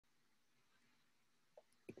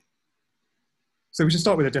So we should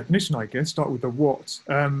start with a definition, I guess, start with the what.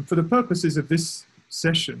 For the purposes of this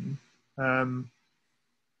session, we're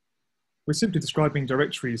simply describing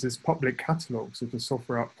directories as public catalogues of the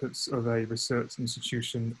software outputs of a research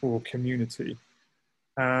institution or community.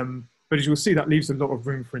 But as you'll see, that leaves a lot of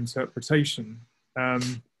room for interpretation.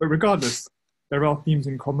 But regardless, there are themes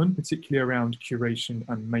in common, particularly around curation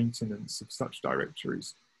and maintenance of such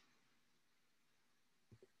directories.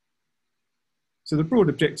 So the broad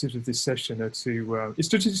objectives of this session are to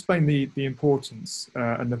just explain the importance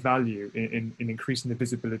and the value in increasing the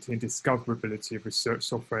visibility and discoverability of research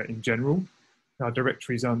software in general. Now,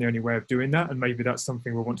 directories aren't the only way of doing that, and maybe that's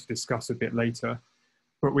something we'll want to discuss a bit later.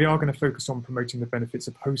 But we are going to focus on promoting the benefits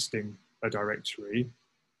of hosting a directory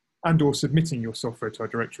and or submitting your software to a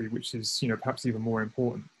directory, which is perhaps even more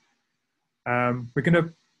important. We're going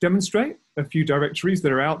to demonstrate a few directories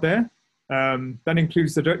that are out there. That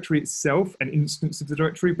includes the directory itself, an instance of the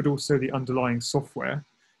directory, but also the underlying software.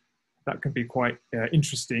 That can be quite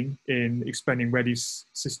interesting in explaining where these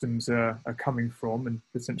systems are coming from and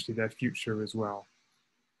potentially their future as well.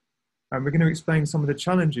 And we're going to explain some of the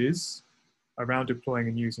challenges around deploying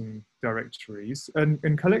and using directories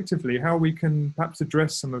and collectively how we can perhaps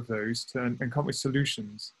address some of those and come up with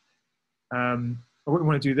solutions. What we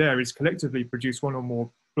want to do there is collectively produce one or more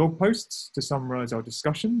blog posts to summarize our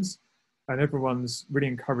discussions, and everyone's really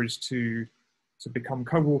encouraged to become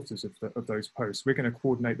co-authors of those posts. We're going to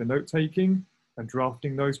coordinate the note-taking and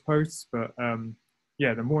drafting those posts, but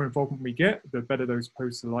yeah, the more involvement we get, the better those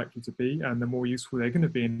posts are likely to be, and the more useful they're going to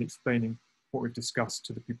be in explaining what we've discussed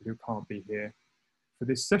to the people who can't be here for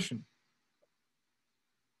this session.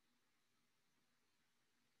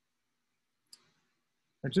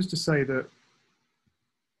 And just to say that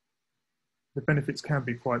the benefits can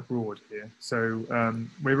be quite broad here. So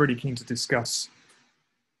we're really keen to discuss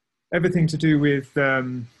everything to do with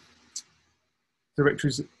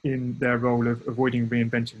directories in their role of avoiding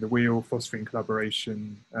reinventing the wheel, fostering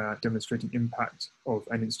collaboration, demonstrating impact of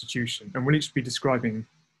an institution. And we'll each be describing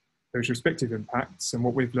those respective impacts and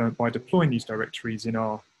what we've learned by deploying these directories in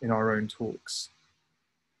our own talks.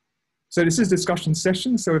 So this is a discussion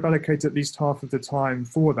session, so we've allocated at least half of the time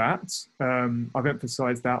for that. I've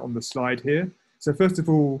emphasized that on the slide here. So first of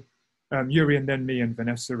all, Yuri and then me and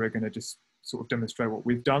Vanessa are going to just sort of demonstrate what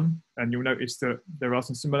we've done. And you'll notice that there are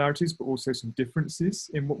some similarities, but also some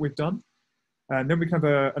differences in what we've done. And then we can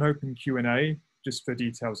have an open Q&A just for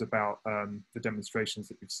details about the demonstrations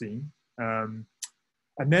that we've seen. And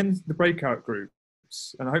then the breakout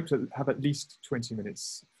groups, and I hope to have at least 20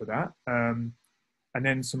 minutes for that. And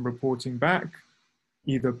then some reporting back,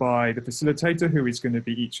 either by the facilitator, who is going to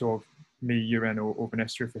be each of me, Yuren, or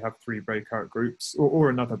Vanessa, if we have 3 breakout groups, or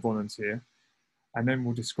another volunteer. And then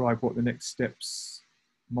we'll describe what the next steps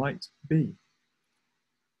might be.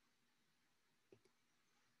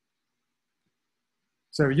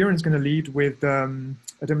 So Yuren's going to lead with a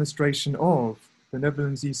demonstration of the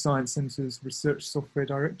Netherlands eScience Centre's Research Software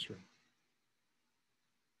Directory.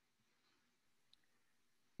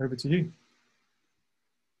 Over to you.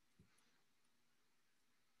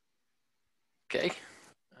 Okay,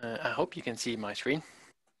 I hope you can see my screen.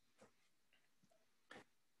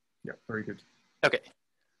 Yeah, very good. Okay.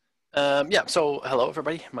 Yeah, so hello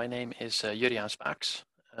everybody. My name is Juriaan Spaaks.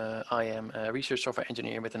 I am a research software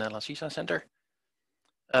engineer with the Netherlands eScience Center.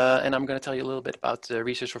 And I'm going to tell you a little bit about the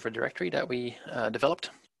Research Software Directory that we developed.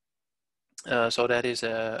 So that is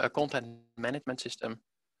a content management system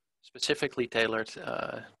specifically tailored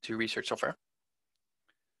to research software.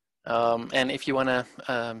 And if you want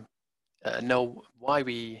to know why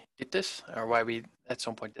we did this, or why we at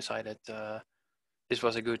some point decided this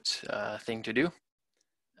was a good thing to do,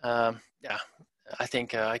 yeah, I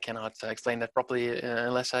think I cannot explain that properly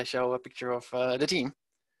unless I show a picture of the team.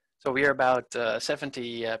 So we are about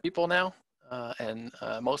 70 people now, and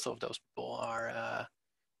most of those people are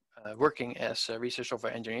working as research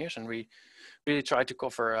software engineers, and we really try to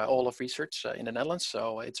cover all of research in the Netherlands.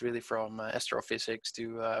 So it's really from astrophysics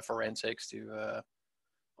to forensics to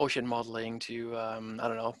ocean modeling to, I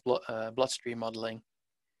don't know, bloodstream modeling.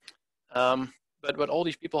 But what all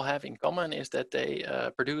these people have in common is that they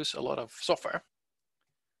produce a lot of software.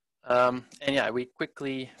 And yeah, we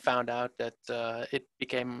quickly found out that it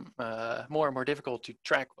became more and more difficult to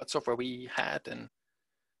track what software we had and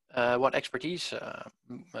what expertise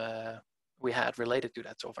we had related to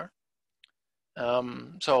that software.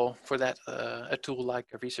 So for that, a tool like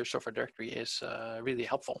a Research Software Directory is really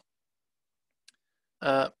helpful.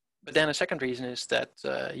 But then a second reason is that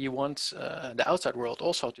you want the outside world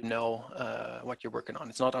also to know what you're working on.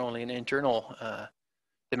 It's not only an internal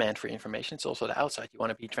demand for information, it's also the outside. You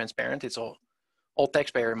want to be transparent. It's all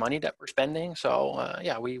taxpayer money that we're spending. So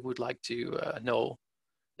yeah, we would like to know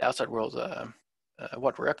the outside world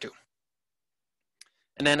what we're up to.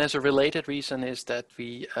 And then as a related reason is that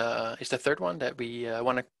we is the third one, that we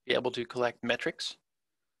want to be able to collect metrics.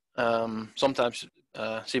 Sometimes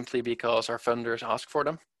simply because our funders ask for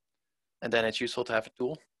them, and then it's useful to have a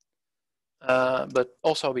tool. But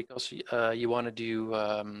also because you want to do,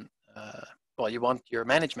 well, you want your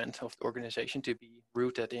management of the organization to be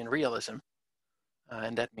rooted in realism.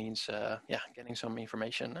 And that means, yeah, getting some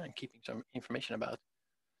information and keeping some information about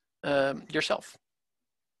yourself.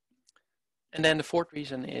 And then the fourth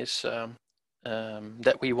reason is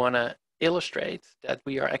that we want to illustrate that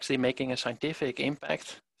we are actually making a scientific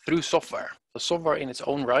impact through software. The software in its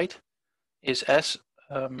own right is as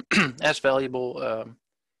as valuable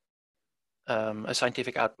a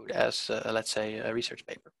scientific output as, let's say, a research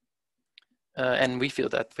paper. And we feel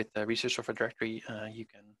that with the Research Software Directory, you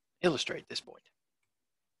can illustrate this point.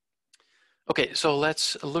 Okay, so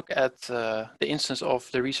let's look at the instance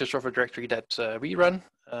of the Research Software Directory that we run,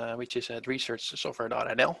 which is at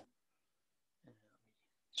researchsoftware.nl.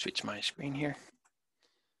 Switch my screen here.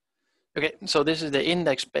 Okay, so this is the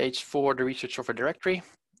index page for the Research Software Directory.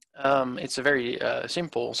 It's a very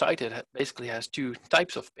simple site. It basically has two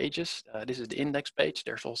types of pages. This is the index page.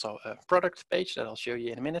 There's also a product page that I'll show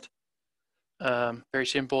you in a minute. Very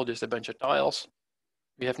simple, just a bunch of tiles.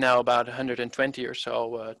 We have now about 120 or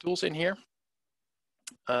so tools in here.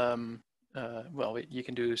 Well, you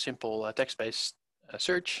can do simple text-based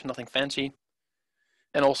search, nothing fancy.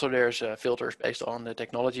 And also there's filters based on the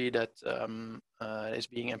technology that is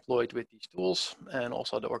being employed with these tools, and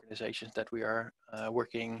also the organizations that we are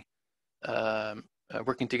working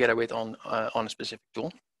together with on a specific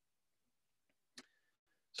tool.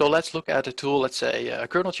 So let's look at a tool, let's say a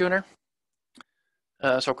kernel tuner.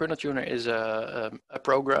 So kernel tuner is a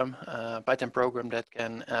program, Python program that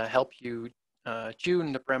can help you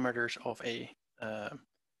tune the parameters of a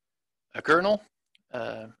kernel,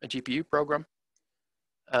 a GPU program.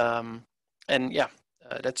 And yeah,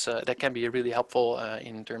 that can be really helpful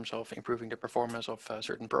in terms of improving the performance of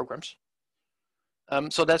certain programs.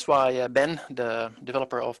 So that's why Ben, the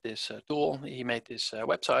developer of this tool, he made this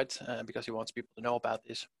website because he wants people to know about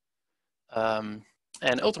this.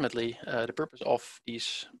 And ultimately, the purpose of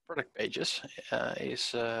these product pages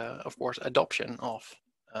is, of course, adoption of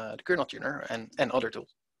the kernel tuner and other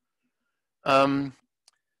tools.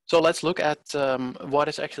 So let's look at what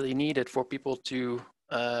is actually needed for people to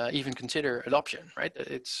even consider adoption, right?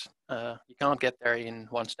 It's you can't get there in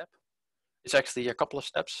one step. It's actually a couple of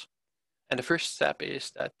steps. And the first step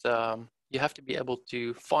is that you have to be able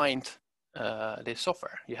to find this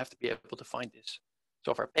software. You have to be able to find this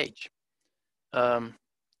software page.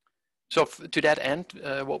 So to that end,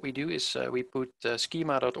 what we do is we put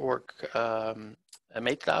schema.org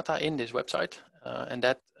metadata in this website, and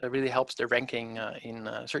that really helps the ranking in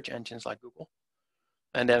search engines like Google.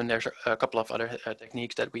 And then there's a couple of other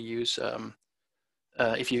techniques that we use.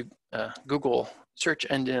 If you Google search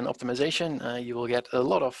engine optimization, you will get a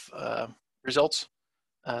lot of results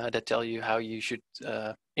that tell you how you should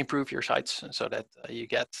improve your sites so that you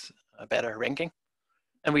get a better ranking.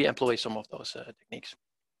 And we employ some of those techniques.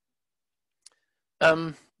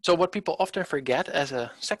 So what people often forget as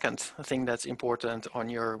a second thing that's important on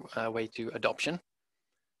your way to adoption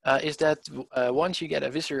is that once you get a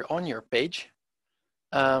visitor on your page,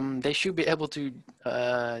 they should be able to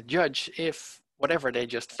judge if whatever they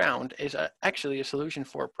just found is actually a solution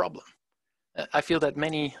for a problem. I feel that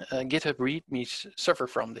many GitHub READMEs suffer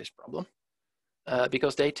from this problem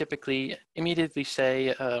because they typically immediately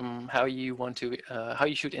say how you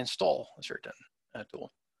should install a certain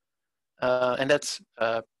tool. And that's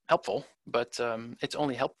helpful, but it's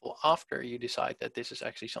only helpful after you decide that this is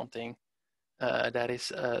actually something that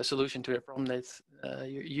is a solution to the problem that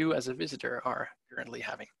you as a visitor are currently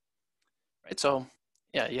having, right? So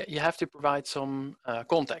yeah, you have to provide some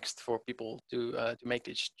context for people to make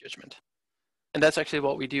this judgment. And that's actually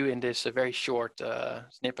what we do in this very short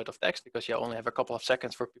snippet of text, because you only have a couple of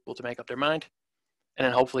seconds for people to make up their mind. And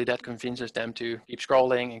then hopefully that convinces them to keep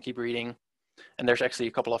scrolling and keep reading. And there's actually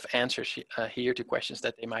a couple of answers here to questions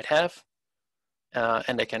that they might have.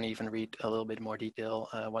 And they can even read a little bit more detail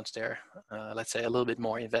once they're, let's say, a little bit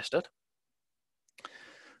more invested.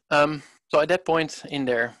 So at that point in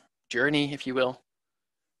their journey, if you will,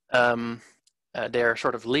 they're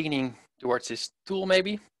sort of leaning towards this tool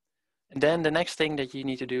maybe. And then the next thing that you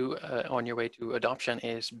need to do on your way to adoption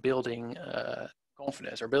is building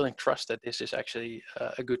confidence or building trust that this is actually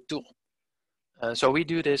a good tool. So we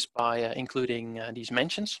do this by including these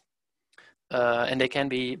mentions. And they can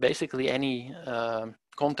be basically any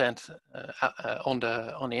content on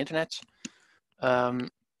the internet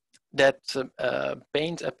that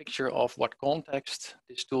paint a picture of what context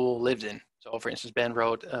this tool lives in. So for instance, Ben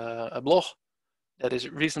wrote a blog that is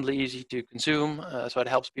reasonably easy to consume, so it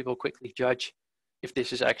helps people quickly judge if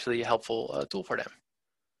this is actually a helpful tool for them,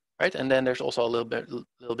 right? And then there's also a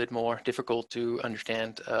little bit more difficult to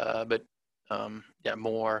understand, but yeah,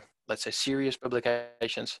 more, let's say, serious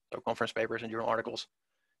publications, so conference papers and journal articles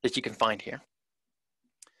that you can find here.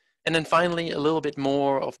 And then finally, a little bit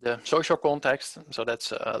more of the social context. So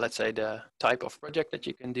that's, let's say, the type of project that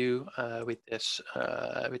you can do with this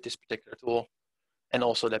particular tool, and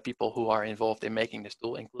also the people who are involved in making this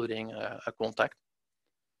tool, including a contact.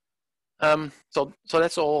 So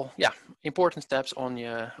that's all, yeah, important steps on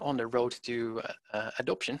the road to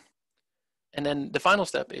adoption. And then the final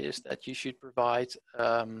step is that you should provide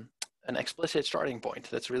an explicit starting point.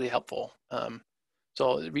 That's really helpful.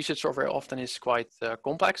 So research software often is quite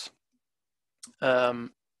complex. And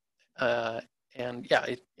yeah,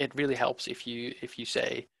 it really helps if you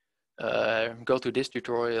say, go to this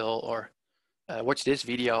tutorial, or watch this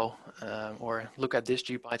video, or look at this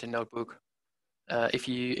GPython notebook,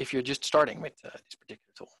 if you're just starting with this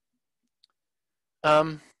particular tool.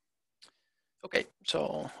 Okay,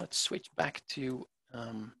 so let's switch back to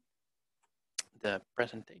the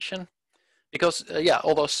presentation, because yeah,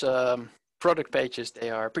 all those product pages, they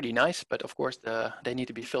are pretty nice, but of course they need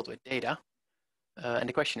to be filled with data. And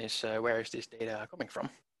the question is, where is this data coming from?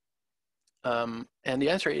 And the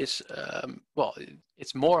answer is, well,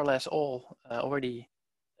 it's more or less all already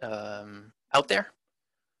out there.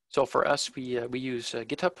 So for us, we use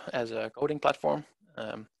GitHub as a coding platform.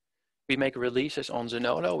 We make releases on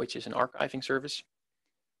Zenodo, which is an archiving service.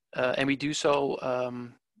 And we do so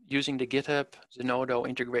using the GitHub Zenodo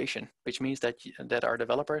integration, which means that our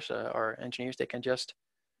developers, our engineers, they can just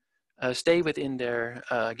stay within their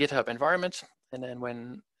GitHub environment. And then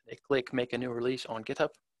when they click make a new release on GitHub,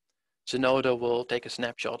 Zenodo will take a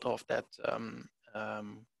snapshot of that,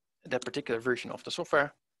 that particular version of the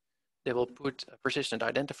software. They will put a persistent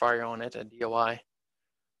identifier on it, a DOI,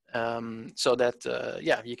 so that,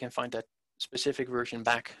 yeah, you can find that specific version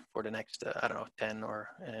back for the next, I don't know, 10 or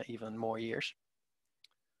even more years.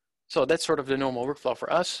 So that's sort of the normal workflow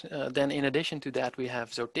for us. Then in addition to that, we have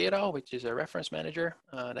Zotero, which is a reference manager.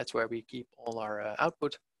 That's where we keep all our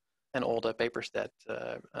output and all the papers that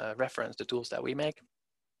reference the tools that we make.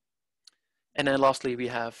 And then lastly, we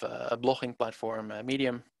have a blogging platform,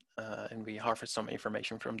 Medium, and we harvest some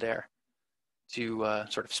information from there to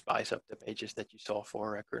sort of spice up the pages that you saw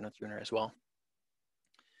for Kernel Tuner as well.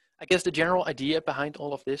 I guess the general idea behind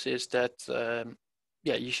all of this is that,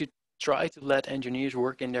 yeah, you should try to let engineers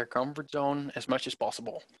work in their comfort zone as much as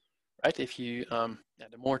possible, right? If you, yeah,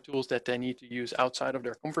 the more tools that they need to use outside of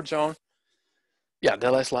their comfort zone, yeah,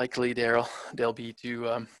 the less likely they'll be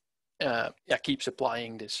to yeah, keep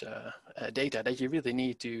supplying this data that you really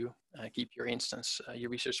need to keep your instance, your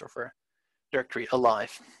research software directory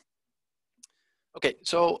alive. Okay,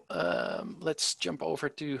 so let's jump over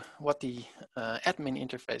to what the admin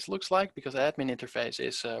interface looks like, because the admin interface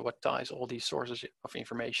is what ties all these sources of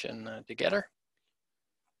information together.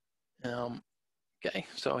 Okay,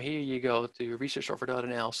 so here you go to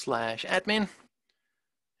researchsoftware.nl/admin,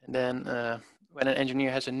 and then when an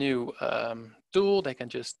engineer has a new tool, they can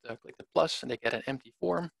just click the plus and they get an empty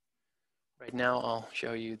form. Right now, I'll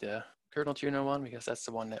show you the kernel tuner one, because that's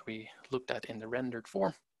the one that we looked at in the rendered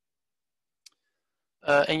form.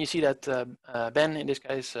 And you see that Ben, in this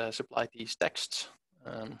case, supplied these texts.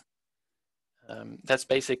 That's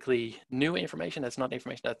basically new information. That's not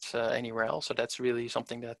information that's anywhere else. So that's really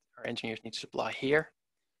something that our engineers need to supply here.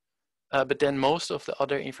 But then most of the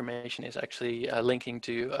other information is actually linking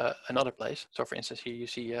to another place. So for instance, here you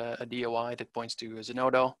see a DOI that points to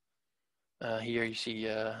Zenodo. Here you see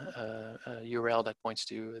a URL that points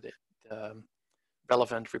to the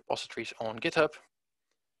relevant repositories on GitHub.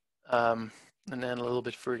 And then a little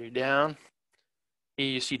bit further down, here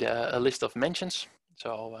you see a list of mentions.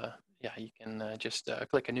 So yeah, you can just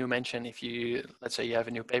click a new mention if you, let's say you have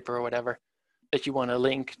a new paper or whatever that you want to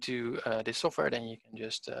link to this software, then you can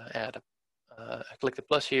just click the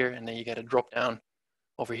plus here, and then you get a drop down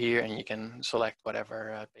over here, and you can select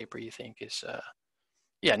whatever paper you think is,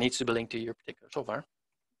 yeah, needs to be linked to your particular software.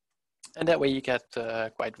 And that way you get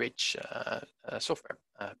quite rich software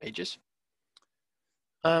pages.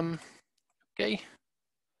 Okay.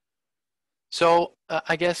 So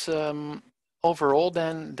I guess overall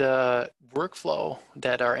then the workflow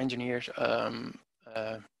that our engineers, yeah,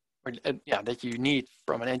 that you need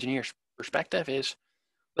from an engineer's perspective is,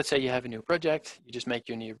 let's say you have a new project, you just make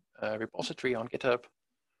your new repository on GitHub.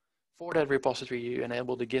 for that repository, you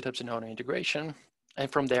enable the GitHub Zenodo integration. And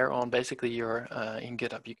from there on, basically, you're in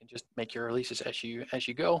GitHub. You can just make your releases as you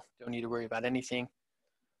go. Don't need to worry about anything.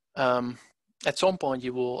 At some point,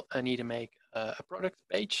 you will need to make a product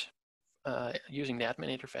page using the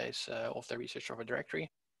admin interface of the Research Software Directory.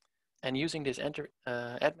 And using this admin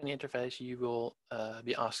interface, you will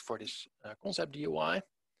be asked for this concept DOI.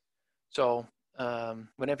 So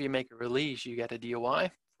whenever you make a release, you get a DOI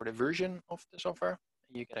for the version of the software.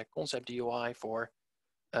 You get a concept DOI for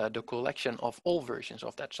the collection of all versions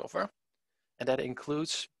of that software. And that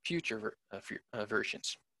includes future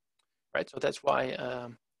versions, right? So that's why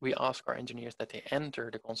we ask our engineers that they enter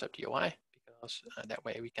the concept DOI, because that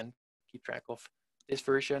way we can keep track of this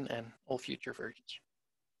version and all future versions.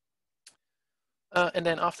 And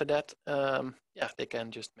then after that, yeah, they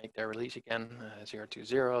can just make their release again,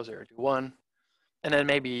 0.20, 0.21. And then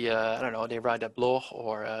maybe, I don't know, they write a blog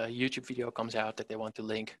or a YouTube video comes out that they want to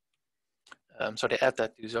link. So they add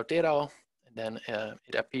that to Zotero, and then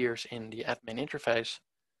it appears in the admin interface.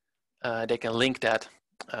 They can link that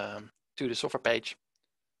to the software page.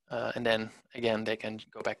 And then again, they can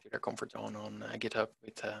go back to their comfort zone on GitHub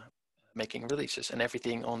with making releases, and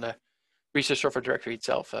everything on the Research Software Directory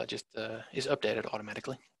itself just is updated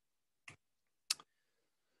automatically.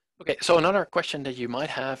 Okay, so another question that you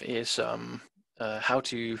might have is how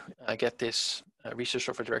to get this Research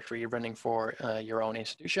Software Directory running for your own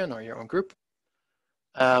institution or your own group.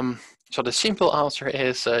 So the simple answer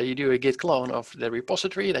is you do a git clone of the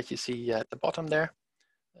repository that you see at the bottom there,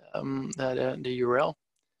 the URL.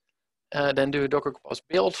 Then do a docker compose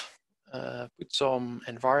build, put some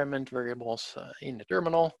environment variables in the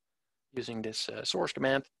terminal using this source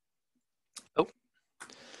command. Oh,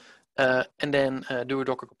 and then do a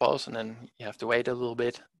docker compose, and then you have to wait a little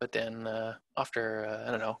bit. But then after,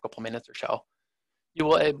 I don't know, a couple of minutes or so, you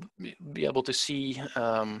will be able to see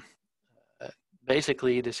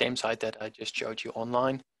basically the same site that I just showed you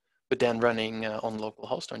online, but then running on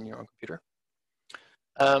localhost on your own computer.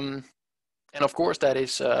 And of course, that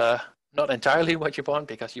is not entirely what you want,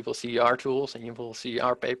 because you will see our tools and you will see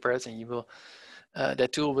our papers, and you will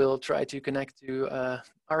that tool will try to connect to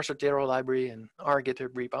our Zotero library and our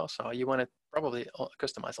GitHub repo. So you want to probably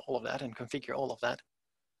customize all of that and configure all of that.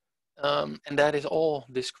 And that is all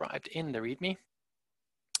described in the README.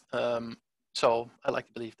 So I like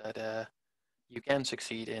to believe that you can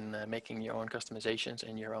succeed in making your own customizations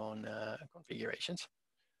and your own configurations.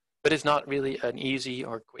 But it's not really an easy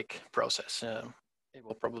or quick process. It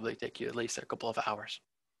will probably take you at least a couple of hours.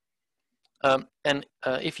 And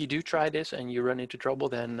if you do try this and you run into trouble,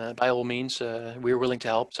 then by all means, we're willing to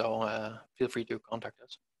help. So feel free to contact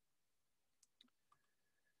us.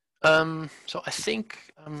 So I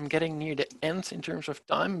think I'm getting near the end in terms of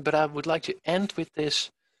time, but I would like to end with this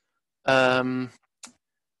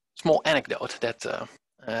small anecdote that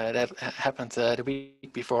that happened the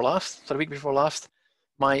week before last. So the week before last,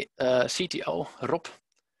 my CTO, Rob,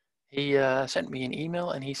 he sent me an email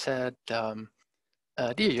and he said, "Dear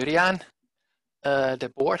Juriaan,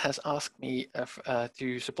 the board has asked me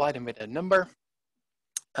to supply them with a number.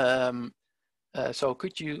 So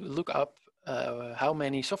could you look up how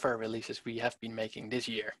many software releases we have been making this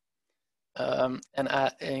year? And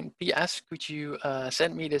in PS, could you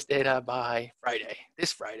send me this data by Friday,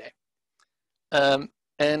 this Friday?"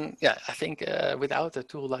 And yeah, I think without a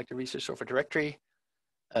tool like the Research Software Directory,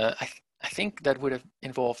 I think that would have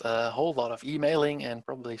involved a whole lot of emailing and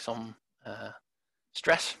probably some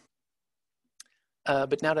stress.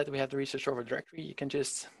 But now that we have the Research Software Directory, you can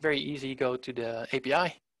just very easy go to the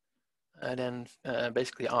API and then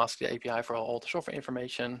basically ask the API for all the software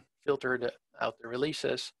information, filter out the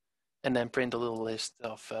releases, and then print a little list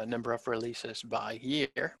of number of releases by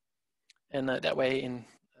year. And that way, in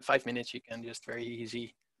 5 minutes, you can just very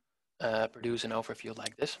easy produce an overview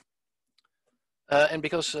like this. And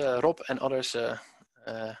because Rob and others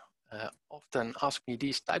often ask me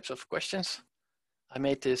these types of questions, I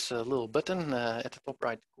made this little button at the top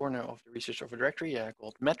right corner of the Research Software Directory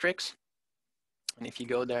called Metrics. And if you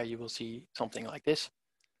go there, you will see something like this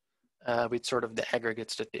with sort of the aggregate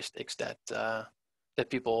statistics that that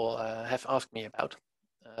people have asked me about.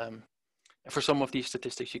 And for some of these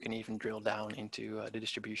statistics, you can even drill down into the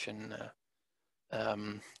distribution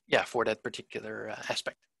yeah, for that particular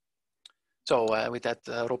aspect. So with that,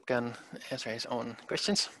 Rob can answer his own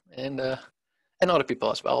questions and other people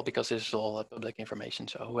as well, because this is all public information.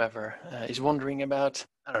 So whoever is wondering about,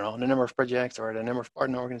 I don't know, the number of projects or the number of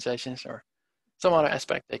partner organizations or some other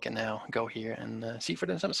aspect, they can now go here and see for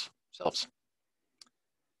themselves.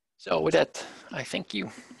 So with that, I thank you.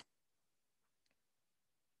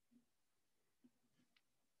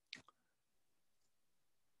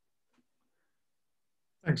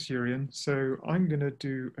 Thanks, Urian. So I'm going to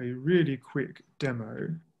do a really quick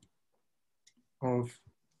demo of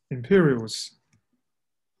Imperial's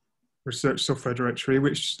Research Software Directory,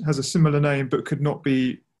 which has a similar name but could not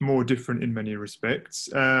be more different in many respects,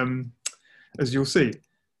 as you'll see.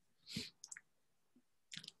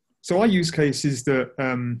 So our use case is that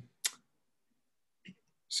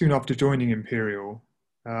soon after joining Imperial,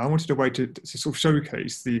 I wanted a way to sort of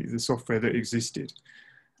showcase the software that existed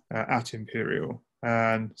at Imperial.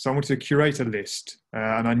 And so I wanted to curate a list,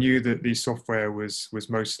 and I knew that the software was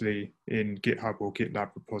mostly in GitHub or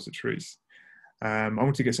GitLab repositories. I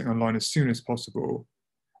wanted to get something online as soon as possible.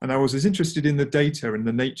 And I was as interested in the data and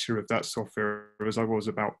the nature of that software as I was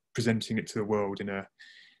about presenting it to the world in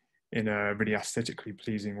a really aesthetically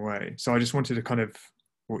pleasing way. So I just wanted a kind of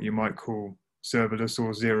what you might call serverless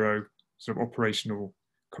or zero sort of operational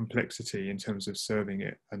complexity in terms of serving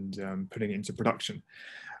it and putting it into production.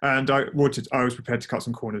 And I was prepared to cut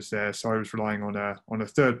some corners there, so I was relying on a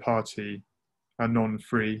third party, a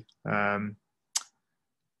non-free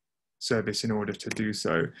service in order to do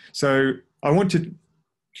so. So I wanted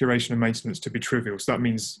curation and maintenance to be trivial. So that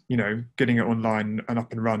means, you know, getting it online and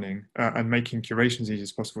up and running and making curation as easy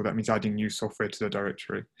as possible. That means adding new software to the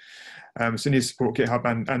directory. So it needs to support GitHub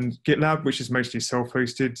and GitLab, which is mostly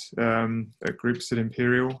self-hosted at groups at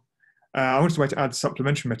Imperial. I wanted a way to add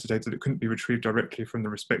supplementary metadata that couldn't be retrieved directly from the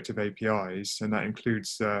respective APIs, and that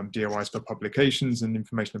includes DOIs for publications and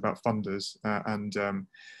information about funders and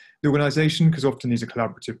the organization, because often these are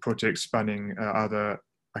collaborative projects spanning other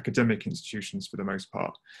academic institutions for the most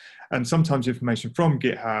part. And sometimes information from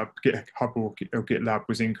GitHub or GitLab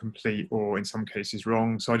was incomplete or in some cases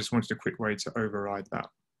wrong, so I just wanted a quick way to override that.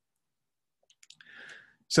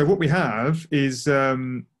 So what we have is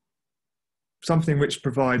something which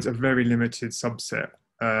provides a very limited subset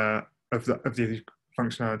of the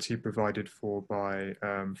functionality provided for by,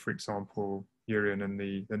 for example, Urian and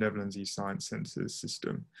the Netherlands eScience Centres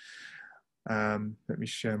system. Let me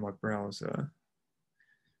share my browser.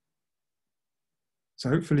 So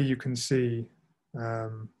hopefully you can see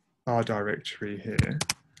our directory here.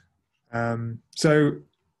 So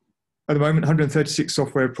at the moment, 136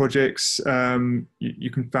 software projects. You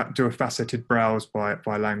can do a faceted browse by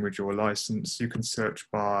language or license. You can search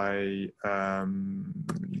by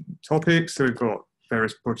topics. So we've got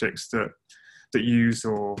various projects that use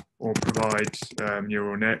or provide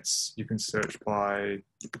neural nets. You can search by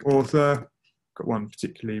author. Got one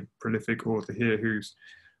particularly prolific author here who's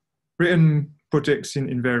written projects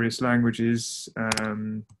in various languages.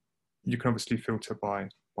 You can obviously filter by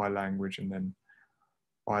language and then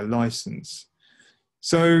by license.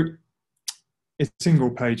 So it's a single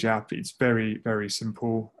page app. It's very, very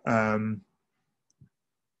simple. The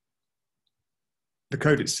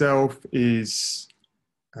code itself is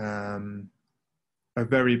a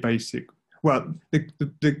very basic, well,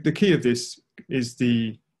 the key of this is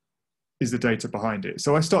the data behind it.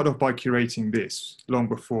 So I started off by curating this long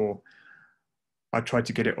before I tried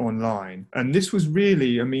to get it online. And this was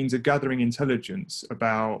really a means of gathering intelligence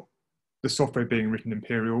about the software being written in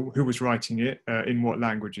Imperial, who was writing it, in what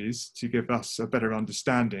languages, to give us a better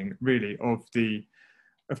understanding, really, of the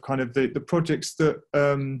projects that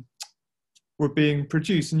were being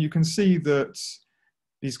produced. And you can see that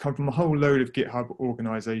these come from a whole load of GitHub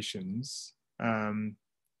organizations,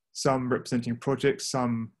 some representing projects,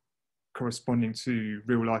 some corresponding to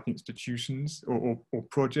real-life institutions or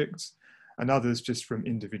projects, and others just from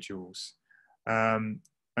individuals. And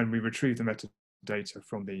we retrieve the metadata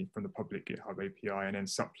from the public GitHub API and then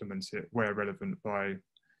supplement it where relevant by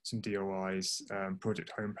some DOIs,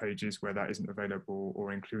 project homepages where that isn't available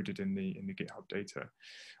or included in the GitHub data.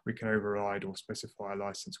 We can override or specify a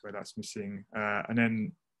license where that's missing, and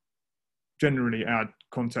then generally add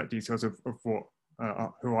contact details of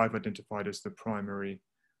who I've identified as the primary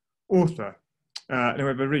author. And we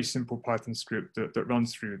have a really simple Python script that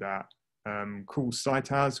runs through that, calls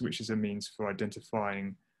site as, which is a means for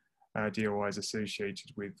identifying DOIs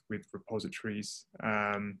associated with repositories.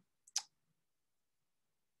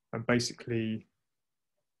 And basically,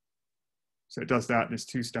 so it does that. There's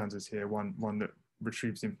two standards here. One that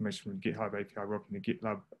retrieves information from the GitHub API rather than the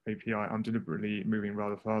GitLab API. I'm deliberately moving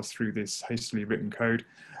rather fast through this hastily written code.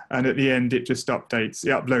 And at the end, it just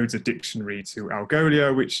uploads a dictionary to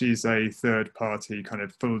Algolia, which is a third-party kind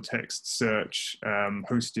of full text search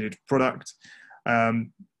hosted product.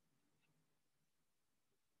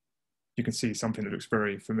 You can see something that looks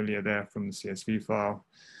very familiar there from the CSV file.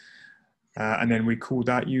 And then we call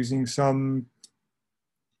that using some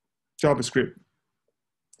JavaScript.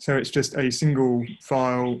 So it's just a single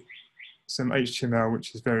file, some HTML,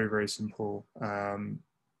 which is very, very simple,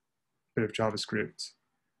 bit of JavaScript,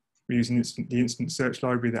 We use the instant search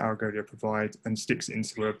library that Algolia provide and sticks it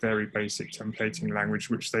into a very basic templating language,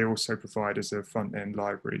 which they also provide as a front-end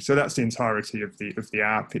library. So that's the entirety of the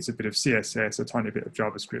app. It's a bit of CSS, a tiny bit of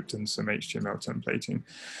JavaScript, and some HTML templating.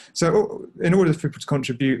 So in order for people to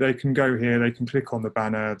contribute, they can go here, they can click on the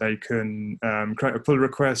banner, they can create a pull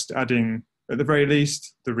request, adding, at the very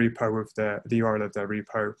least, the repo of the URL of their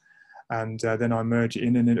repo. And then I merge it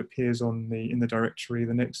in and it appears in the directory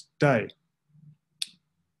the next day.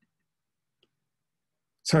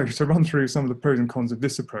 So to run through some of the pros and cons of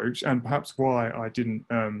this approach, and perhaps why I didn't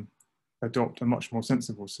adopt a much more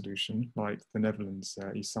sensible solution like the Netherlands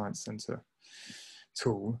eScience Centre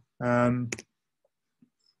tool.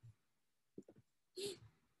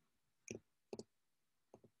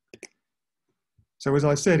 So as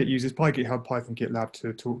I said, it uses PyGitHub, Python, GitLab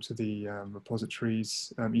to talk to the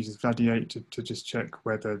repositories, uses Gladiate to just check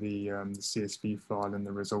whether the CSV file and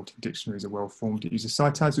the resulting dictionaries are well formed. It uses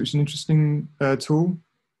Cytads, which is an interesting tool,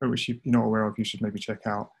 which you're not aware of, you should maybe check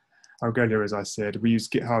out. Algolia, as I said, we use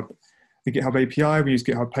GitHub, the GitHub API, we use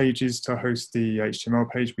GitHub Pages to host the HTML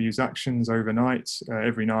page. We use Actions overnight,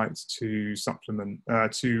 every night to supplement,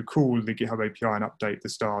 to call the GitHub API and update the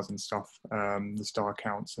stars and stuff, the star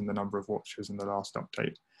counts and the number of watchers in the last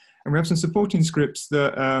update. And we have some supporting scripts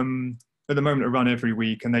that at the moment are run every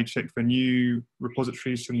week, and they check for new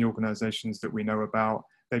repositories from the organizations that we know about.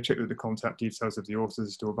 They check that the contact details of the authors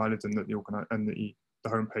are still valid and that the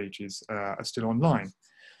home pages are still online.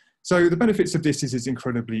 So the benefits of this is it's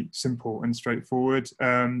incredibly simple and straightforward.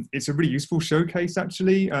 It's a really useful showcase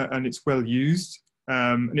actually, and it's well used.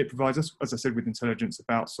 And it provides us, as I said, with intelligence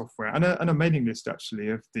about software and a mailing list actually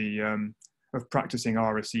of of practicing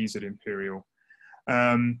RSEs at Imperial.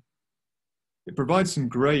 It provides some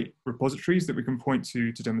great repositories that we can point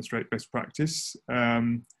to demonstrate best practice.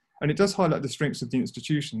 And it does highlight the strengths of the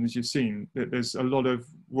institution, as you've seen, that there's a lot of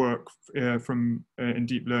work in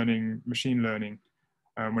deep learning, machine learning,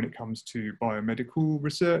 when it comes to biomedical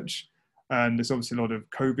research. And there's obviously a lot of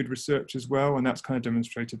COVID research as well, and that's kind of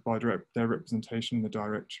demonstrated by their representation in the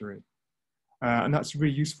directory. And that's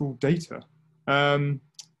really useful data.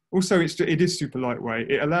 Also, it is super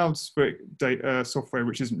lightweight. It allows for software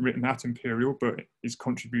which isn't written at Imperial, but is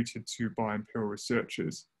contributed to by Imperial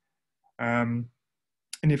researchers. And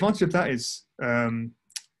the advantage of that is,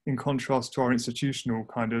 in contrast to our institutional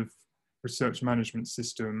kind of research management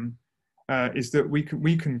system, is that we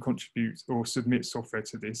can contribute or submit software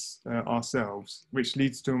to this ourselves, which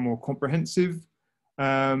leads to a more comprehensive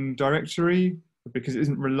directory because it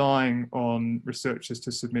isn't relying on researchers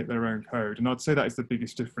to submit their own code. And I'd say that is the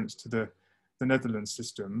biggest difference to the Netherlands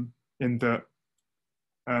system, in that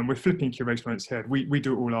we're flipping curation on its head. We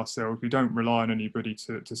do it all ourselves. We don't rely on anybody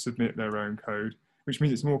to submit their own code, which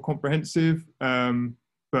means it's more comprehensive,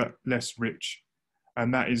 but less rich.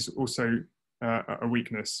 And that is also a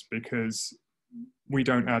weakness because we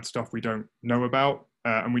don't add stuff we don't know about,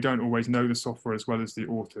 and we don't always know the software as well as the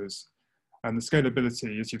authors. And the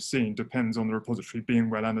scalability, as you've seen, depends on the repository being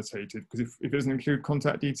well annotated, because if it doesn't include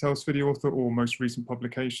contact details for the author or most recent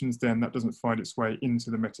publications, then that doesn't find its way into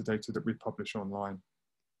the metadata that we publish online.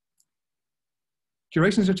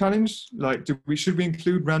 Curation is a challenge. Like, should we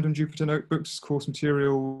include random Jupyter notebooks, course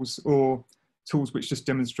materials, or tools which just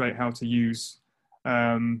demonstrate how to use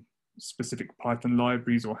specific Python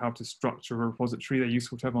libraries or how to structure a repository? They're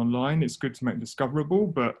useful to have online. It's good to make discoverable,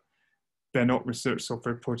 but they're not research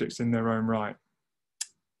software projects in their own right.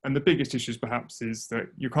 And the biggest issues perhaps is that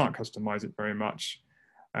you can't customize it very much.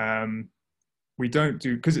 We don't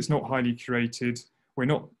do, because it's not highly curated, we're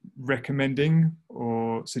not recommending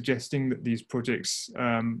or suggesting that these projects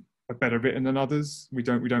are better written than others. We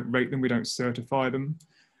don't rate them, we don't certify them.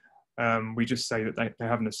 We just say that they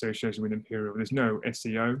have an association with Imperial. There's no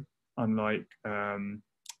SEO, unlike the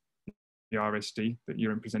RSD that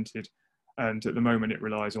Euron presented. And at the moment, it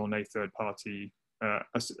relies on a third party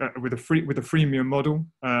with a freemium model.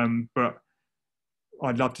 But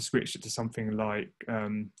I'd love to switch it to something like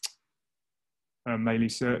Maily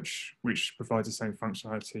Search, which provides the same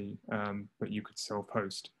functionality, but you could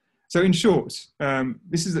self-host. So in short,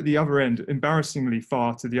 this is at the other end, embarrassingly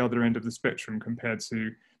far to the other end of the spectrum compared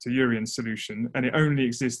to Urian's solution. And it only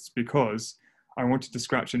exists because I wanted to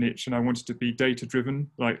scratch an itch and I wanted to be data-driven,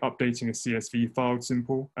 like updating a CSV file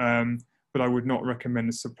simple. But I would not recommend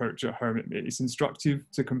this approach at home. It's instructive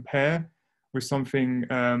to compare with something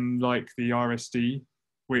like the RSD,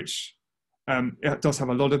 which it does have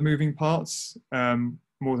a lot of moving parts,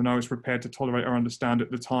 more than I was prepared to tolerate or understand at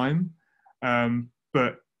the time.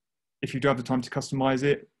 But if you do have the time to customize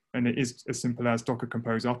it, and it is as simple as Docker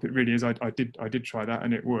compose up, it really is. I did try that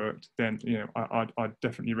and it worked. Then I'd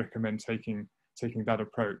definitely recommend taking taking that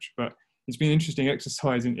approach. But it's been an interesting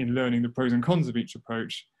exercise in learning the pros and cons of each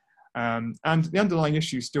approach. And the underlying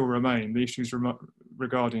issues still remain, the issues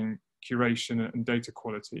regarding curation and data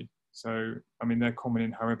quality. So, I mean, they're common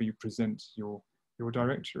in however you present your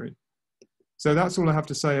directory. So that's all I have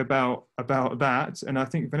to say about that. And I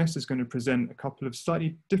think Vanessa's going to present a couple of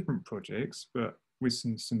slightly different projects, but with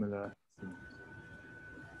some similar themes.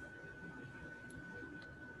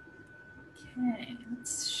 Okay,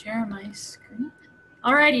 let's share my screen.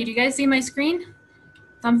 Alrighty, do you guys see my screen?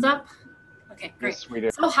 Thumbs up? Okay, great. Yes, we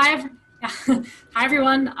do. So hi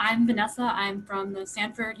everyone, I'm Vanessa. I'm from the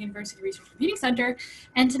Stanford University Research Computing Center,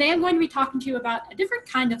 and today I'm going to be talking to you about a different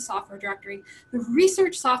kind of software directory, the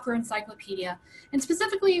Research Software Encyclopedia, and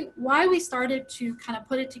specifically why we started to kind of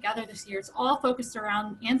put it together this year. It's all focused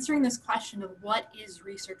around answering this question of what is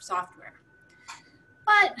research software.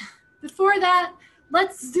 But before that,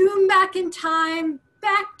 let's zoom back in time,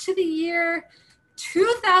 back to the year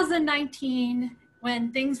 2019,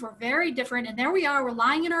 when things were very different, and there we are, we're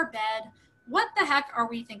lying in our bed. What the heck are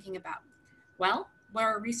we thinking about? Well,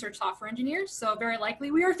 we're research software engineers, so very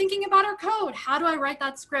likely we are thinking about our code. How do I write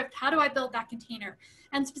that script? How do I build that container?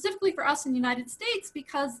 And specifically for us in the United States,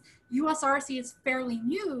 because USRC is fairly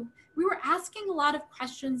new, we were asking a lot of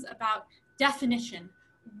questions about definition.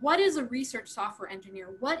 What is a research software engineer?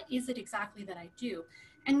 What is it exactly that I do?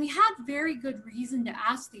 And we had very good reason to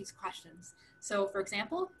ask these questions. So for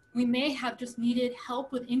example, we may have just needed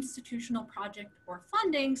help with institutional project or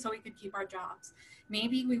funding so we could keep our jobs.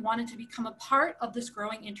 Maybe we wanted to become a part of this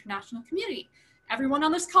growing international community. Everyone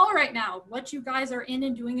on this call right now, what you guys are in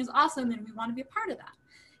and doing is awesome, and we want to be a part of that.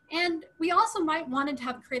 And we also might wanted to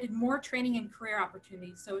have created more training and career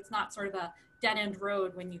opportunities, so it's not sort of a dead-end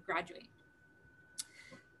road when you graduate.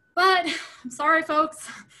 But I'm sorry, folks,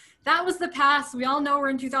 that was the past. We all know we're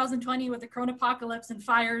in 2020 with the Corona apocalypse and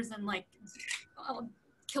fires and like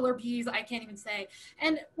killer bees, I can't even say.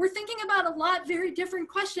 And we're thinking about a lot very different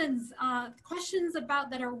questions, questions about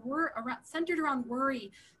that are centered around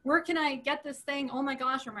worry. Where can I get this thing? Oh my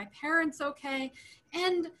gosh, are my parents okay?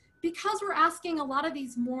 And because we're asking a lot of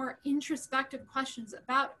these more introspective questions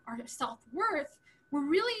about our self-worth, we're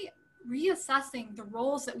really reassessing the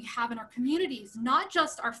roles that we have in our communities, not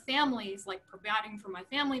just our families, like providing for my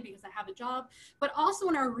family because I have a job, but also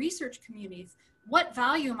in our research communities. What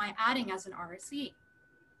value am I adding as an RSE?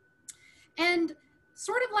 And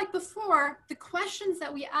sort of like before, the questions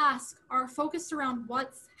that we ask are focused around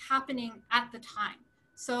what's happening at the time.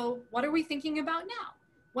 So what are we thinking about now?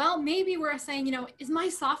 Well, maybe we're saying, you know, is my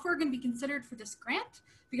software going to be considered for this grant?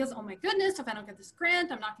 Because, oh my goodness, if I don't get this grant,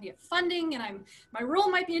 I'm not going to get funding, and my role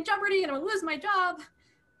might be in jeopardy, and I'm going to lose my job.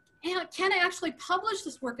 And can I actually publish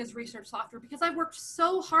this work as research software? Because I've worked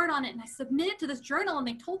so hard on it, and I submitted to this journal, and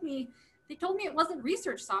they told me it wasn't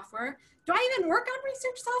research software. Do I even work on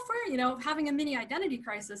research software? You know, having a mini identity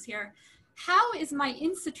crisis here. How is my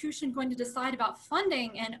institution going to decide about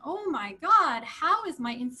funding? And oh my God, how is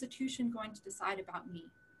my institution going to decide about me?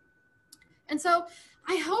 And so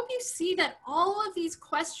I hope you see that all of these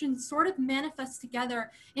questions sort of manifest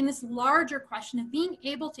together in this larger question of being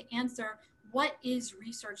able to answer what is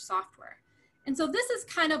research software. And so this is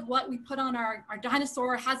kind of what we put on our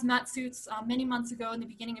dinosaur hazmat suits many months ago in the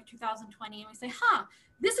beginning of 2020. And we say,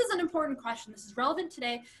 this is an important question. This is relevant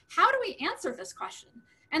today. How do we answer this question?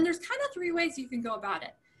 And there's kind of three ways you can go about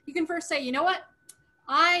it. You can first say, you know what?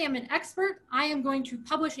 I am an expert. I am going to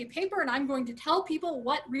publish a paper and I'm going to tell people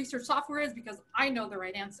what research software is because I know the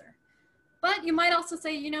right answer. But you might also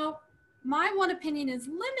say, you know, my one opinion is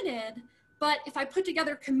limited, but if I put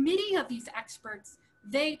together a committee of these experts,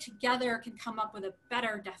 they together can come up with a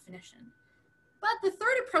better definition. But the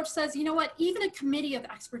third approach says, you know what, even a committee of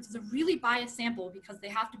experts is a really biased sample because they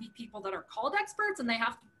have to be people that are called experts and they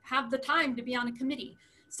have to have the time to be on a committee.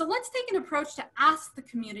 So let's take an approach to ask the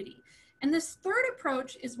community. And this third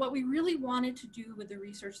approach is what we really wanted to do with the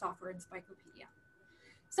Research Software Encyclopedia.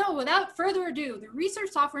 So without further ado, the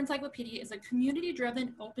Research Software Encyclopedia is a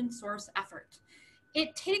community-driven open source effort.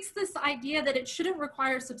 It takes this idea that it shouldn't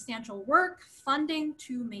require substantial work, funding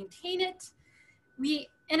to maintain it.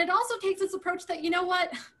 And it also takes this approach that, you know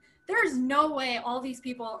what, there's no way all these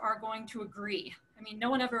people are going to agree. I mean,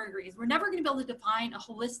 no one ever agrees. We're never going to be able to define a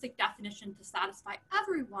holistic definition to satisfy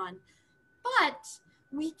everyone, but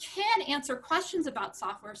we can answer questions about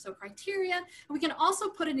software, so criteria, and we can also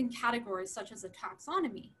put it in categories such as a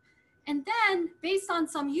taxonomy. And then based on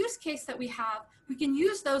some use case that we have, we can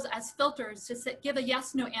use those as filters to give a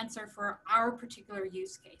yes/no answer for our particular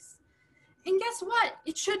use case. And guess what?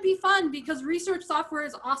 It should be fun because research software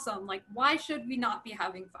is awesome. Like, why should we not be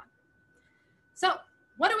having fun? So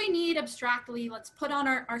what do we need abstractly? Let's put on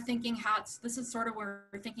our thinking hats. This is sort of where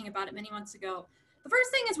we're thinking about it many months ago. The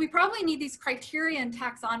first thing is we probably need these criteria and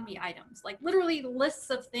taxonomy items, like literally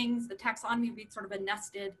lists of things. The taxonomy would be sort of a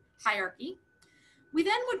nested hierarchy. We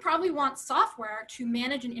then would probably want software to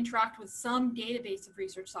manage and interact with some database of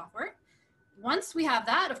research software. Once we have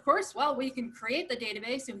that, of course, well, we can create the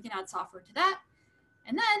database and we can add software to that.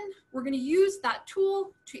 And then we're going to use that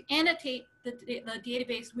tool to annotate the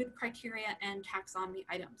database with criteria and taxonomy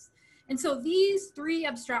items. And so these three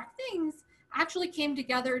abstract things actually came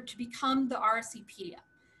together to become the RSCpedia.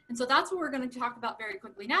 And so that's what we're going to talk about very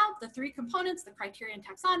quickly now, the three components, the criteria and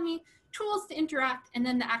taxonomy, tools to interact, and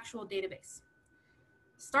then the actual database.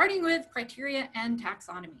 Starting with criteria and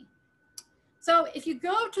taxonomy. So if you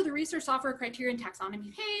go to the Research Software Criteria and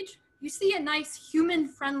Taxonomy page, you see a nice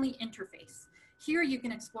human-friendly interface. Here you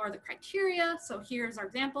can explore the criteria. So here's our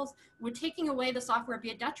examples. Would taking away the software be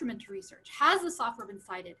a detriment to research? Has the software been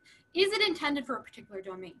cited? Is it intended for a particular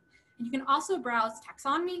domain? And you can also browse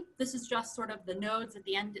taxonomy. This is just sort of the nodes at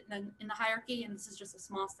the end in the hierarchy, and this is just a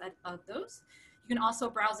small set of those. You can also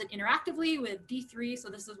browse it interactively with D3. So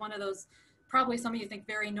this is one of those, probably some of you think,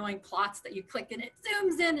 very annoying plots that you click and it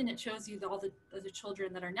zooms in and it shows you all the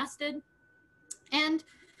children that are nested. And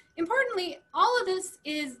importantly, all of this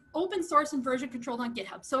is open source and version controlled on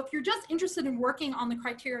GitHub. So if you're just interested in working on the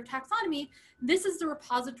criteria taxonomy, this is the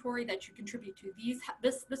repository that you contribute to.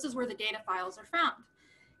 This is where the data files are found.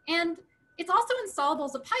 And it's also installable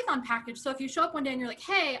as a Python package. So if you show up one day and you're like,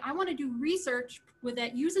 hey, I want to do research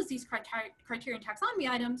that uses these criteria and taxonomy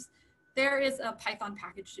items, there is a Python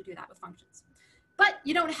package to do that with functions. But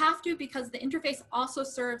you don't have to, because the interface also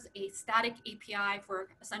serves a static API for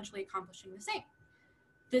essentially accomplishing the same.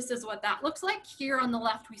 This is what that looks like. Here on the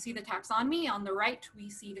left, we see the taxonomy. On the right, we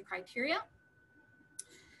see the criteria.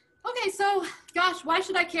 Okay, so gosh, why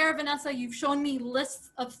should I care, Vanessa? You've shown me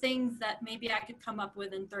lists of things that maybe I could come up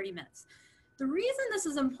with in 30 minutes. The reason this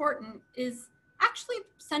is important is actually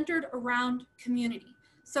centered around community.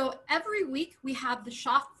 So every week we have the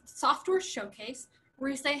software showcase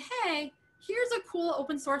where you say, hey, here's a cool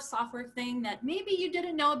open source software thing that maybe you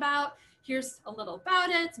didn't know about. Here's a little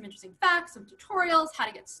about it, some interesting facts, some tutorials, how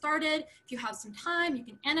to get started. If you have some time, you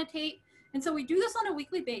can annotate. And so we do this on a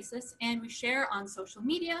weekly basis and we share on social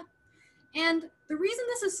media. And the reason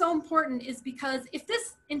this is so important is because if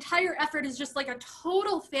this entire effort is just like a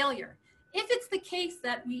total failure, if it's the case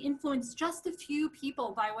that we influence just a few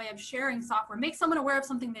people by way of sharing software, make someone aware of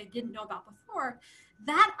something they didn't know about before,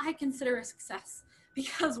 that I consider a success,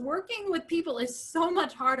 because working with people is so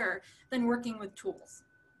much harder than working with tools.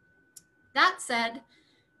 That said,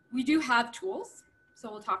 we do have tools, so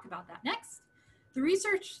we'll talk about that next. The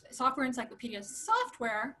Research Software Encyclopedia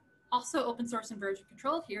software, also open source and version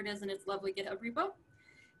controlled. Here it is in its lovely GitHub repo.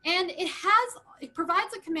 And it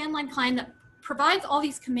provides a command line client that provides all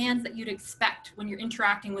these commands that you'd expect when you're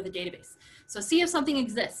interacting with a database. So see if something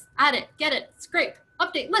exists, add it, get it, scrape,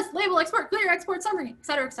 update, list, label, export, clear, export, summary, et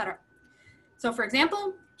cetera, et cetera. So for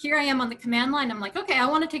example, here I am on the command line. I'm like, okay, I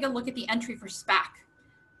want to take a look at the entry for SPAC.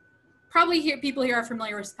 Probably people here are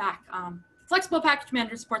familiar with SPAC. Flexible Package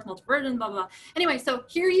Manager supports multiple versions, blah, blah, blah. Anyway, so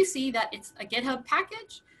here you see that it's a GitHub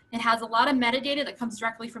package. It has a lot of metadata that comes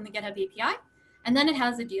directly from the GitHub API, and then it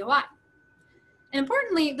has a DOI. And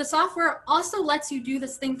importantly, the software also lets you do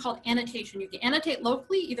this thing called annotation. You can annotate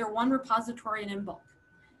locally, either one repository and in bulk.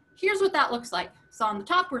 Here's what that looks like. So on the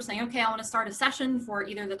top, we're saying, okay, I want to start a session for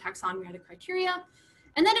either the taxonomy or the criteria.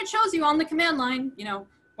 And then it shows you on the command line, you know,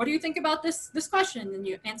 what do you think about this question? And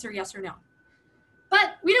you answer yes or no.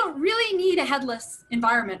 But we don't really need a headless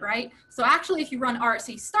environment, right? So actually, if you run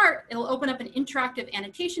RSC start, it'll open up an interactive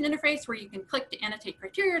annotation interface where you can click to annotate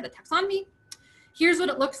criteria, the taxonomy. Here's what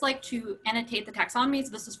it looks like to annotate the taxonomy. So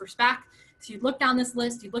this is for SPAC. So you look down this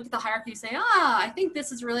list, you look at the hierarchy, you say, I think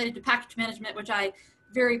this is related to package management, which I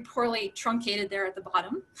very poorly truncated there at the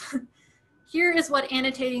bottom. Here is what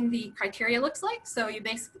annotating the criteria looks like. So you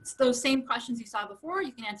basically, those same questions you saw before,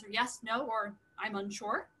 you can answer yes, no, or I'm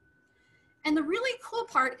unsure. And the really cool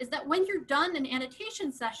part is that when you're done an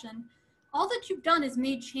annotation session, all that you've done is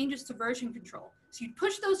made changes to version control. So you'd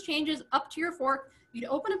push those changes up to your fork, you'd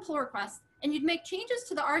open a pull request, and you'd make changes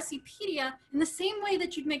to the RSCpedia in the same way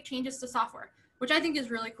that you'd make changes to software, which I think is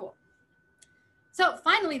really cool. So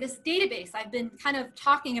finally, this database, I've been kind of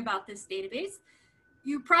talking about this database.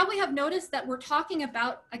 You probably have noticed that we're talking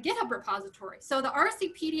about a GitHub repository. So the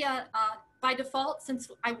RSCpedia, by default, since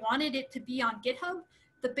I wanted it to be on GitHub,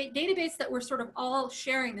 the database that we're sort of all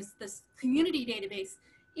sharing, this community database,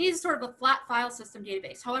 is sort of a flat file system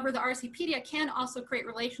database. However, the RSCpedia can also create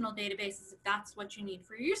relational databases if that's what you need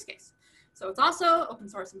for your use case. So it's also open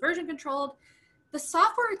source and version controlled. the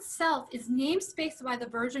software itself is namespaced by the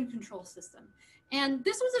version control system. And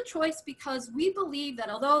this was a choice because we believe that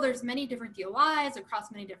although there's many different DOIs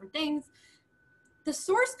across many different things, the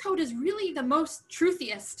source code is really the most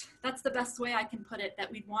truthiest. That's the best way I can put it,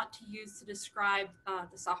 that we'd want to use to describe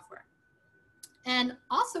the software. And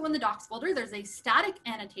also in the docs folder, there's a static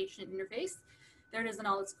annotation interface. There it is in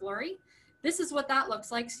all its glory. This is what that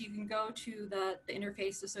looks like. So you can go to the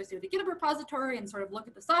interface associated with the GitHub repository and sort of look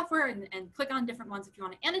at the software and click on different ones if you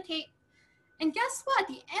want to annotate. And guess what?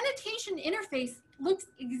 The annotation interface looks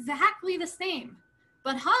exactly the same.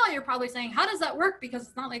 But you're probably saying, how does that work? Because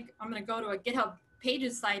it's not like I'm going to go to a GitHub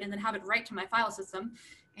Pages site and then have it write to my file system.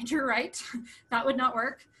 And you're right, that would not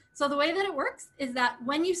work. So the way that it works is that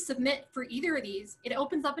when you submit for either of these, it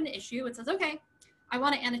opens up an issue. It says, okay, I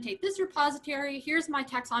want to annotate this repository. Here's my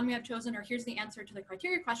taxonomy I've chosen, or here's the answer to the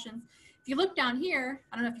criteria questions. If you look down here,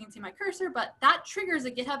 I don't know if you can see my cursor, but that triggers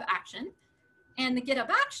a GitHub action. And the GitHub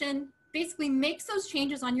action basically makes those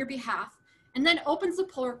changes on your behalf and then opens the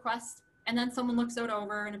pull request, and then someone looks it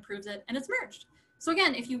over and approves it, and it's merged. So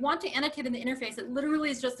again, if you want to annotate in the interface, it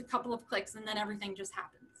literally is just a couple of clicks and then everything just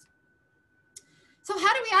happens. So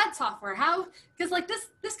how do we add software? Because like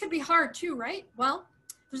this could be hard too, right? Well,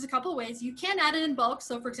 there's a couple of ways. You can add it in bulk.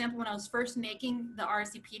 So for example, when I was first making the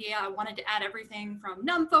RSCpedia, I wanted to add everything from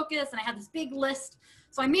NumFocus, and I had this big list.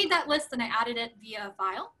 So I made that list and I added it via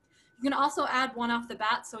file. You can also add one off the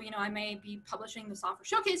bat. So, I may be publishing the software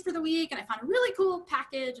showcase for the week and I found a really cool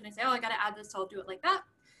package and I say, oh, I got to add this, so I'll do it like that.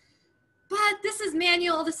 But this is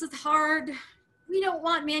manual, this is hard. We don't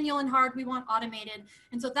want manual and hard, we want automated.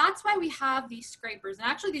 And so that's why we have these scrapers. And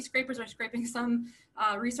actually these scrapers are scraping some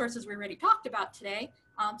resources we already talked about today.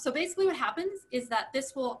 So basically what happens is that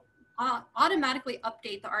this will automatically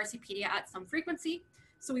update the RSCpedia at some frequency.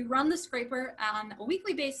 So we run the scraper on a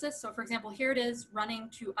weekly basis. So for example, here it is running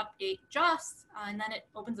to update just, and then it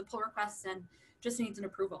opens a pull request and just needs an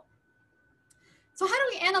approval. So how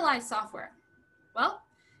do we analyze software? Well,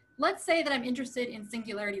 let's say that I'm interested in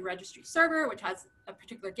Singularity Registry Server, which has a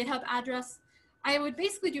particular GitHub address. I would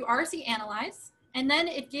basically do RC analyze, and then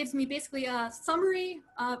it gives me basically a summary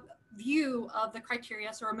view of the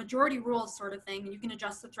criteria, so a majority rules sort of thing, and you can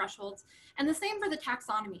adjust the thresholds. And the same for the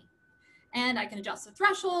taxonomy. And I can adjust the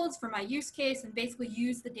thresholds for my use case and basically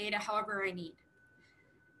use the data however I need.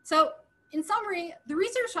 So in summary, the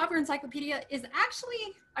Research Software Encyclopedia is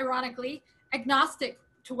actually, ironically, agnostic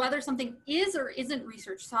to whether something is or isn't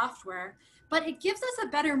research software, but it gives us a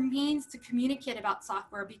better means to communicate about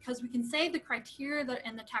software because we can say the criteria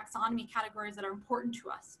and the taxonomy categories that are important to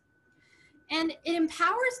us. And it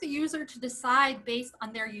empowers the user to decide based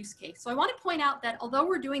on their use case. So I want to point out that although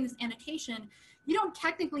we're doing this annotation, you don't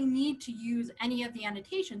technically need to use any of the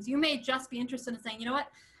annotations. You may just be interested in saying, you know what,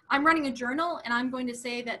 I'm running a journal and I'm going to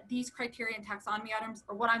say that these criteria and taxonomy items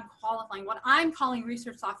are what I'm qualifying, what I'm calling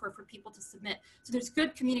research software for people to submit. So there's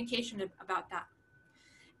good communication about that.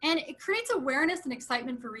 And it creates awareness and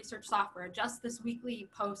excitement for research software. Just this weekly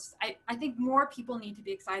post, I think more people need to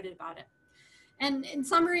be excited about it. And in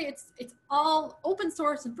summary, it's all open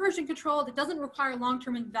source and version controlled. It doesn't require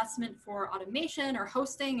long-term investment for automation or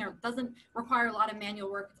hosting, or doesn't require a lot of manual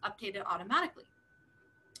work. It's updated automatically.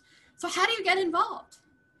 So how do you get involved?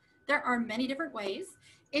 There are many different ways.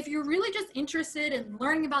 If you're really just interested in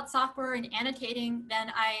learning about software and annotating,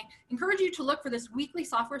 then I encourage you to look for this weekly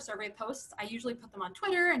software survey posts. I usually put them on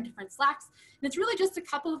Twitter and different Slacks. And it's really just a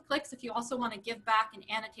couple of clicks if you also want to give back and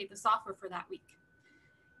annotate the software for that week.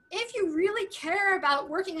 If you really care about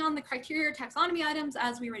working on the criteria or taxonomy items,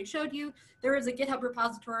 as we already showed you, there is a GitHub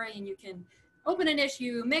repository and you can open an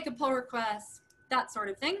issue, make a pull request, that sort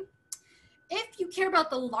of thing. If you care about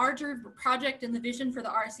the larger project and the vision for the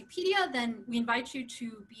RSCpedia, then we invite you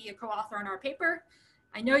to be a co-author on our paper.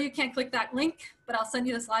 I know you can't click that link, but I'll send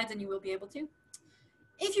you the slides and you will be able to.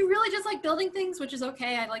 If you really just like building things, which is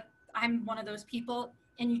okay, I'm one of those people,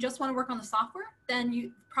 and you just want to work on the software, then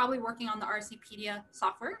you probably working on the RSCpedia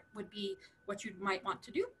software would be what you might want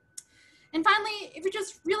to do. And finally, if you're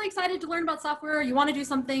just really excited to learn about software, or you want to do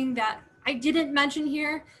something that I didn't mention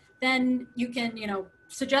here, then you can,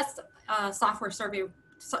 suggest a software survey,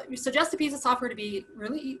 suggest a piece of software to be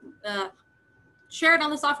really shared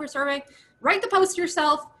on the software survey, write the post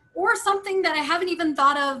yourself, or something that I haven't even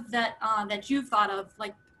thought of that, that you've thought of,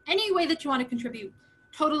 like any way that you want to contribute,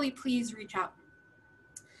 totally please reach out.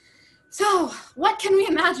 So what can we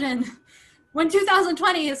imagine when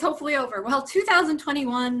 2020 is hopefully over? Well,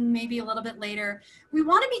 2021, maybe a little bit later, we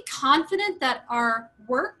want to be confident that our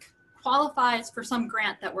work qualifies for some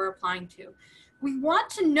grant that we're applying to. We want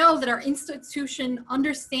to know that our institution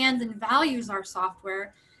understands and values our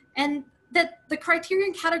software. And that the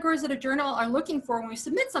criterion categories that a journal are looking for when we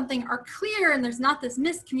submit something are clear and there's not this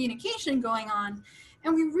miscommunication going on.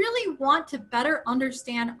 And we really want to better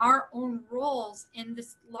understand our own roles in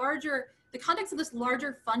this larger, the context of this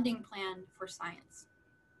larger funding plan for science.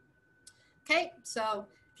 Okay, so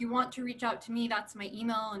if you want to reach out to me, that's my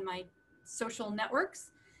email and my social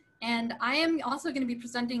networks. And I am also going to be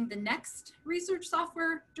presenting the next Research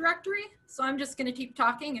Software Directory. So I'm just going to keep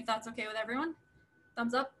talking if that's okay with everyone.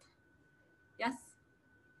 Thumbs up. Yes?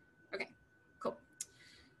 Okay, cool.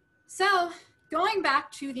 So going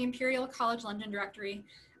back to the Imperial College London directory,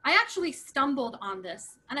 I actually stumbled on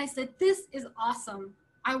this and I said, this is awesome.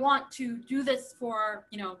 I want to do this for,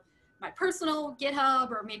 you know, my personal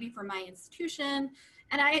GitHub or maybe for my institution.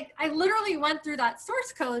 And I literally went through that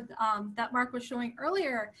source code that Mark was showing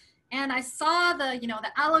earlier. And I saw the, you know,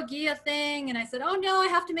 the Allogia thing. And I said, oh no, I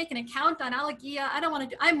have to make an account on Allogia. I don't want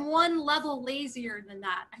to do, I'm one level lazier than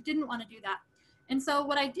that. I didn't want to do that. And so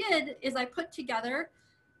what I did is I put together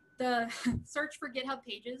the search for GitHub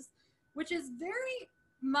pages, which is very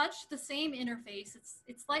much the same interface.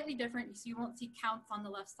 It's slightly different, so you won't see counts on the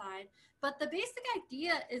left side. But the basic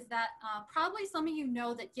idea is that probably some of you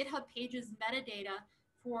know that GitHub pages metadata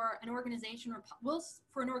for an organization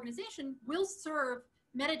will serve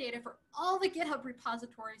metadata for all the GitHub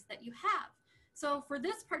repositories that you have. So for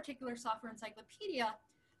this particular software encyclopedia,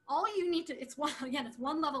 all you need to, it's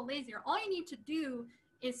one level lazier. All you need to do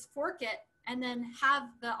is fork it and then have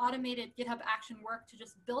the automated GitHub action work to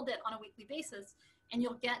just build it on a weekly basis, and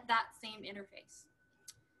you'll get that same interface.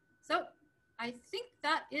 So I think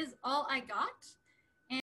that is all I got.